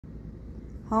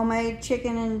Homemade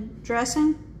chicken and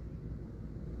dressing,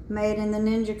 made in the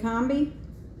Ninja Combi,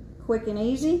 quick and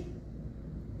easy.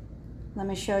 Let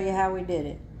me show you how we did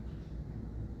it.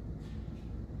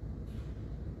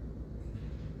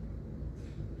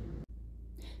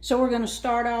 So we're going to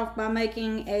start off by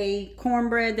making a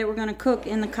cornbread that we're going to cook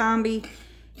in the Combi.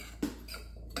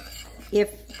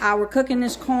 If I were cooking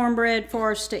this cornbread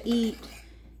for us to eat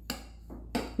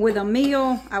with a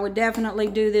meal, I would definitely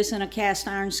do this in a cast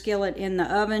iron skillet in the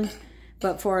oven.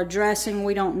 But for a dressing,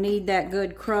 we don't need that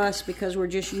good crust because we're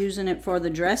just using it for the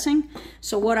dressing.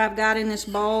 So what I've got in this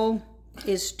bowl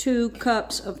is 2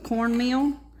 cups of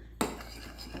cornmeal,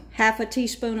 half a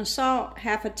teaspoon of salt,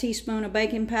 half a teaspoon of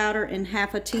baking powder, and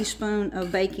half a teaspoon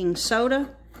of baking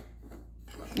soda.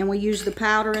 And we use the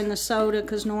powder and the soda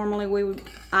because normally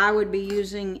I would be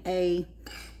using a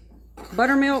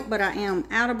buttermilk, but I am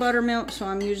out of buttermilk, so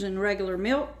I'm using regular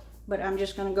milk. But I'm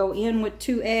just going to go in with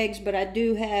 2 eggs, but I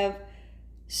do have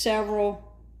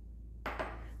several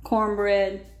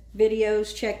cornbread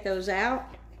videos. Check those out.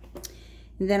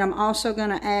 And then I'm also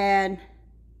going to add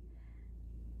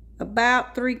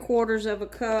about 3/4 of a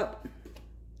cup.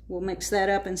 We'll mix that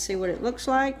up and see what it looks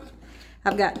like.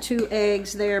 I've got 2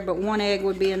 eggs there, but 1 egg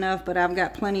would be enough, but I've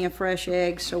got plenty of fresh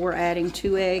eggs, so we're adding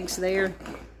 2 eggs there.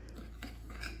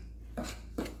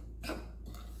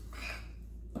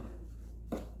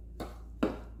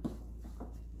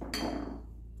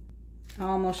 I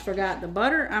almost forgot the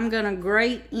butter. I'm gonna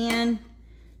grate in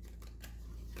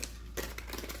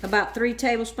about 3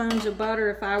 tablespoons of butter.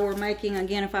 If I were making,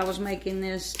 again, if I was making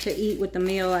this to eat with the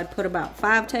meal, I'd put about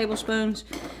 5 tablespoons,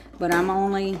 but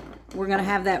we're gonna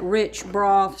have that rich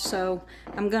broth, so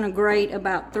I'm gonna grate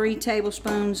about 3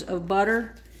 tablespoons of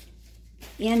butter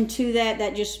into that.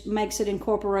 That just makes it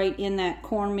incorporate in that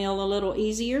cornmeal a little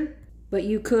easier. But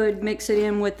you could mix it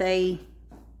in with a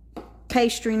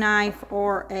pastry knife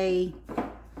or a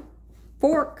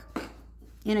fork.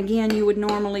 And again, you would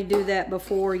normally do that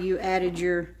before you added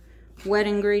your wet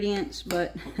ingredients,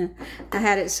 but I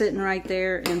had it sitting right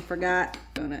there and forgot.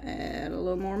 I'm gonna add a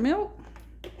little more milk.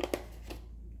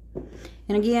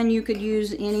 And again, you could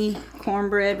use any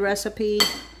cornbread recipe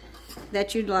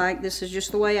that you'd like. This is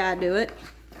just the way I do it.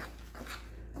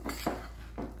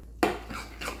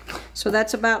 So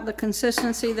that's about the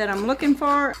consistency that I'm looking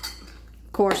for.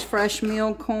 Of course, fresh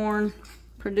milled corn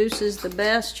produces the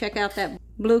best. Check out that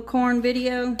blue corn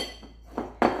video.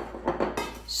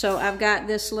 So I've got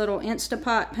this little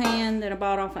Instapot pan that I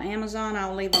bought off of Amazon.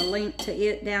 I'll leave a link to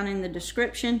it down in the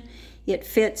description. It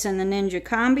fits in the Ninja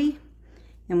Combi.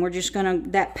 And we're just gonna,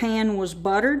 that pan was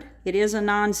buttered. It is a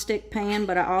non-stick pan,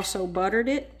 but I also buttered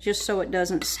it just so it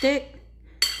doesn't stick.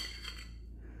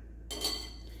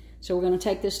 So we're gonna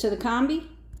take this to the Combi.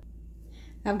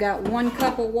 I've got 1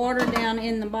 cup of water down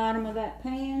in the bottom of that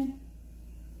pan.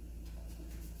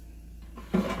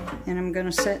 And I'm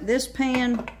gonna set this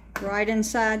pan right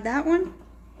inside that one.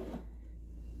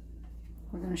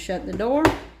 We're gonna shut the door.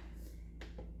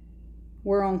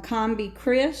 We're on Combi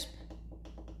Crisp.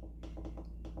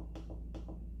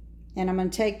 And I'm going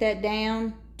to take that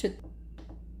down to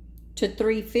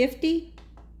 350.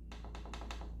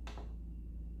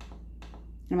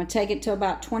 I'm going to take it to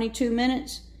about 22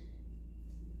 minutes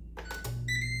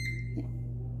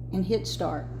and hit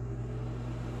start.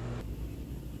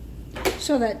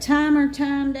 So that timer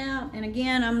timed out, and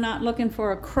again, I'm not looking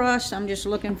for a crust, I'm just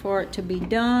looking for it to be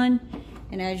done.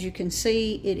 And as you can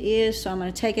see, it is. So I'm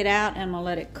going to take it out and I'm going to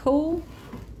let it cool.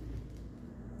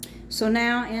 So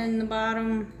now in the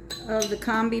bottom of the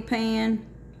Combi pan,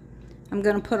 I'm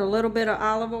going to put a little bit of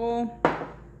olive oil,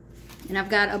 and I've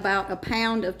got about 1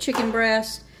 pound of chicken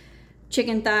breast.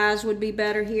 Chicken thighs would be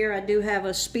better here. I do have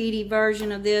a speedy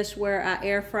version of this where I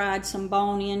air fried some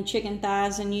bone-in chicken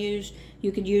thighs and used.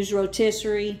 You could use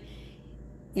rotisserie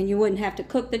and you wouldn't have to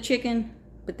cook the chicken,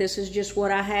 but this is just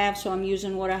what I have, so I'm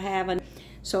using what I have. And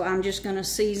so I'm just going to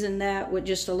season that with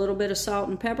just a little bit of salt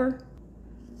and pepper.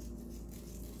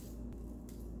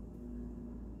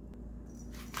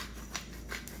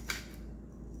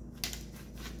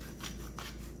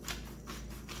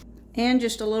 And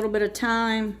just a little bit of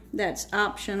thyme, that's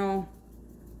optional.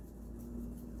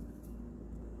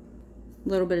 A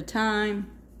little bit of thyme.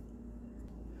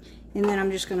 And then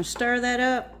I'm just going to stir that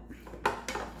up.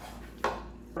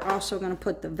 We're also going to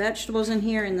put the vegetables in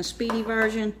here in the speedy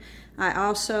version. I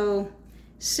also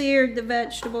seared the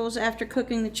vegetables after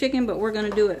cooking the chicken, but we're going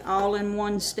to do it all in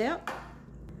one step.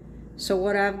 So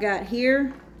what I've got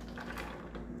here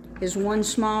is 1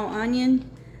 small onion,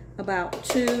 about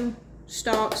 2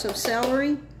 stalks of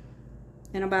celery,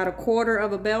 and about 1/4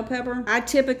 of a bell pepper. I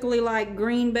typically like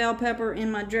green bell pepper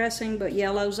in my dressing, but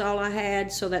yellow's all I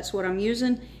had, so that's what I'm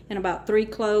using, and about 3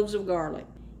 cloves of garlic.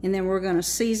 And then we're going to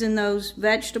season those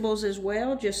vegetables as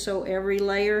well, just so every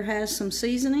layer has some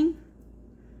seasoning.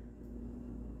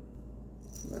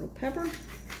 A little pepper.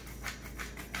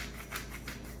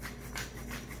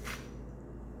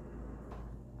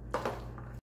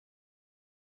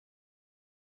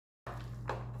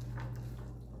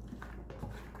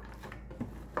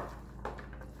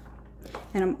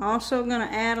 And I'm also going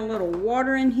to add a little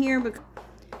water in here,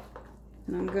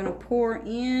 and I'm going to pour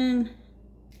in,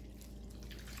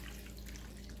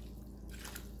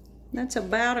 that's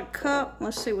about a cup.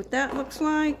 Let's see what that looks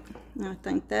like. I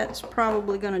think that's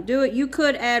probably going to do it. You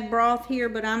could add broth here,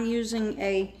 but I'm using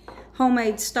a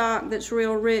homemade stock that's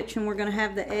real rich, and we're going to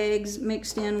have the eggs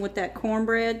mixed in with that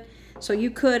cornbread. So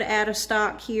you could add a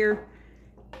stock here.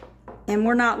 And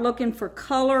we're not looking for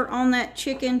color on that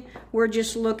chicken. We're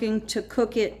just looking to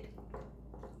cook it.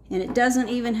 And it doesn't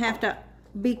even have to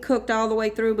be cooked all the way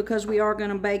through, because we are going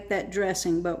to bake that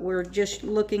dressing. But we're just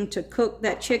looking to cook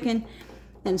that chicken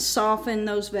and soften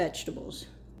those vegetables.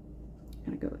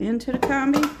 I'm going to go into the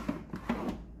combi.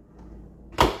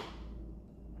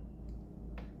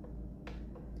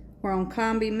 We're on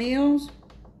combi meals.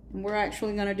 And we're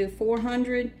actually going to do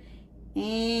 400.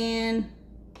 And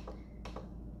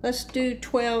let's do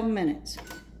 12 minutes.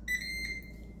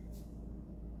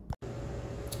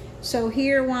 So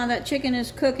here, while that chicken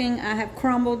is cooking, I have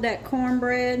crumbled that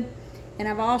cornbread, and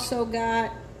I've also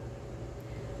got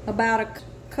about a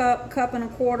cup and a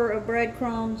 1/4 of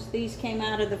breadcrumbs. These came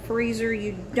out of the freezer.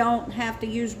 You don't have to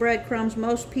use breadcrumbs.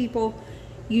 Most people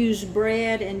use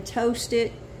bread and toast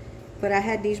it, but I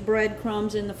had these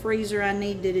breadcrumbs in the freezer I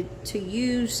needed to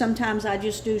use. Sometimes I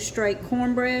just do straight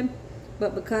cornbread,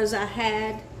 but because I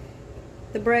had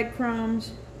the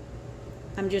breadcrumbs,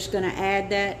 I'm just going to add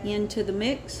that into the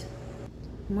mix.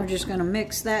 And we're just going to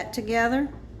mix that together.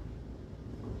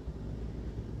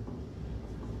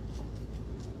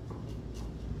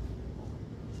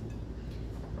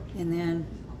 And then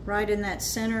right in that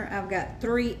center, I've got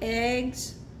 3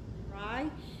 eggs.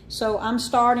 So I'm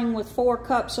starting with 4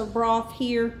 cups of broth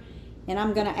here, and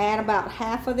I'm going to add about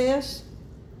half of this,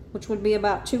 which would be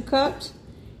about 2 cups.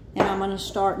 And I'm going to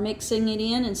start mixing it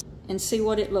in and see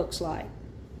what it looks like.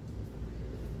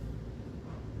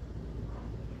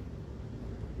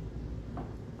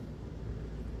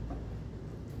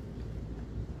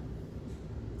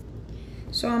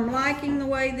 So I'm liking the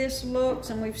way this looks,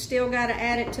 and we've still got to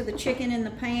add it to the chicken in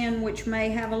the pan, which may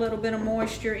have a little bit of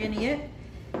moisture in it.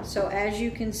 So as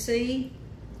you can see,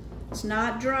 it's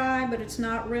not dry, but it's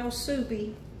not real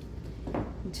soupy.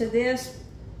 And to this,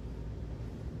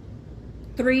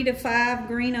 3 to 5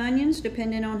 green onions,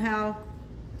 depending on how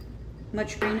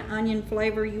much green onion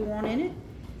flavor you want in it.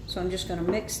 So I'm just going to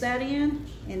mix that in,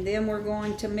 and then we're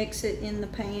going to mix it in the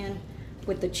pan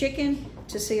with the chicken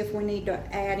to see if we need to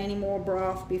add any more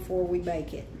broth before we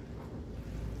bake it.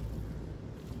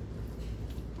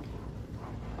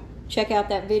 Check out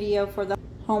that video for the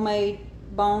homemade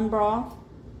bone broth.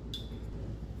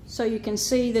 So you can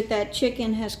see that that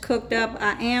chicken has cooked up.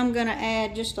 I am going to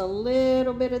add just a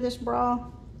little bit of this broth,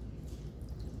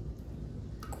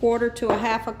 1/4 to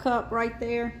 1/2 cup right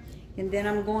there, and then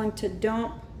I'm going to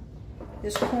dump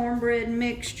this cornbread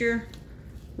mixture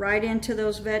right into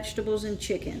those vegetables and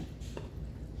chicken,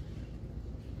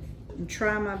 and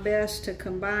try my best to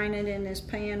combine it in this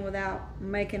pan without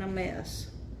making a mess.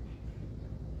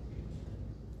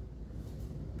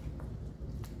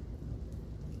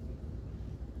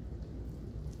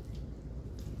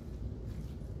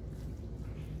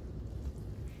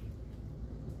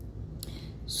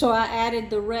 So I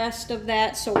added the rest of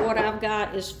that, so what I've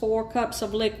got is 4 cups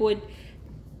of liquid,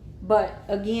 but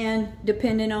again,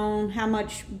 depending on how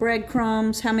much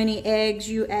breadcrumbs, how many eggs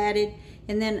you added,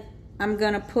 and then I'm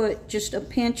gonna put just a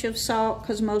pinch of salt,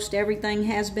 because most everything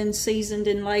has been seasoned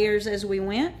in layers as we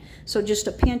went, so just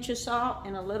a pinch of salt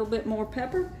and a little bit more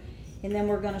pepper, and then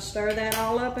we're gonna stir that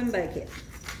all up and bake it.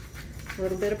 A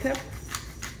little bit of pepper.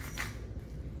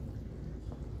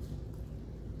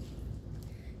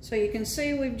 So you can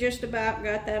see we've just about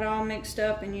got that all mixed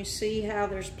up, and you see how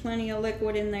there's plenty of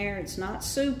liquid in there. It's not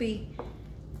soupy,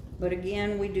 but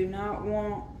again, we do not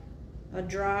want a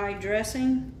dry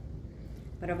dressing.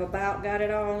 But I've about got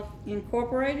it all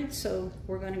incorporated, so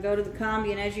we're going to go to the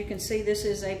combi, and as you can see, this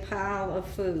is a pile of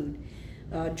food.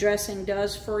 Dressing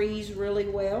does freeze really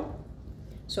well,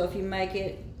 so if you make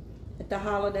it at the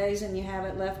holidays and you have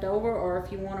it left over, or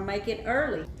if you want to make it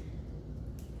early.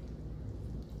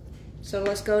 So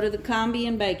let's go to the combi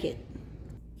and bake it.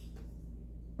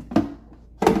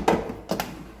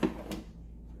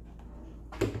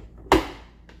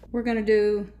 We're gonna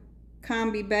do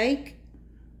combi bake.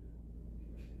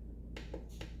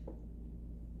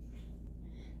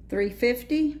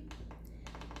 350. And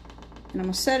I'm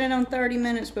gonna set it on 30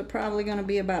 minutes, but probably gonna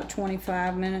be about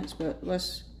 25 minutes, but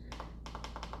let's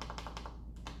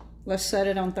set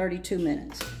it on 32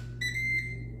 minutes.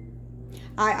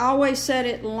 I always set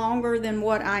it longer than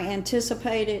what I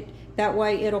anticipated. That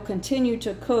way it'll continue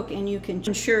to cook and you can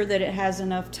ensure that it has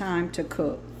enough time to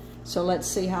cook. So let's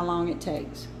see how long it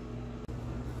takes.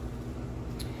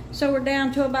 So we're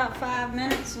down to about 5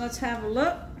 minutes. Let's have a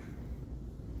look.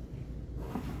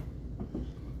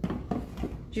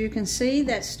 As you can see,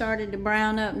 that started to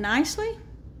brown up nicely.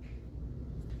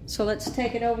 So let's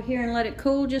take it over here and let it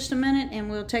cool just a minute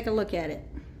and we'll take a look at it.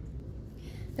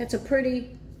 That's a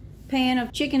pretty pan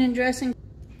of chicken and dressing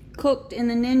cooked in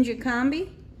the Ninja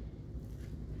Combi.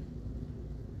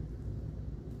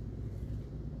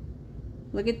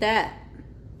 Look at that.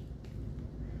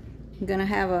 I'm gonna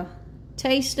have a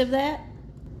taste of that.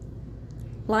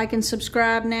 Like and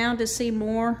subscribe now to see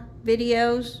more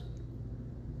videos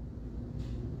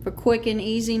for quick and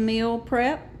easy meal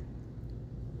prep.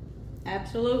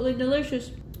 Absolutely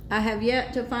delicious. I have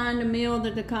yet to find a meal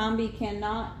that the Combi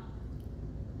cannot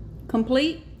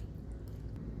complete.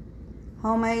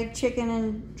 Homemade chicken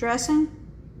and dressing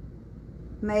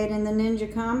made in the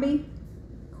Ninja Combi,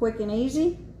 quick and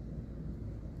easy.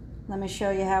 Let me show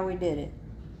you how we did it.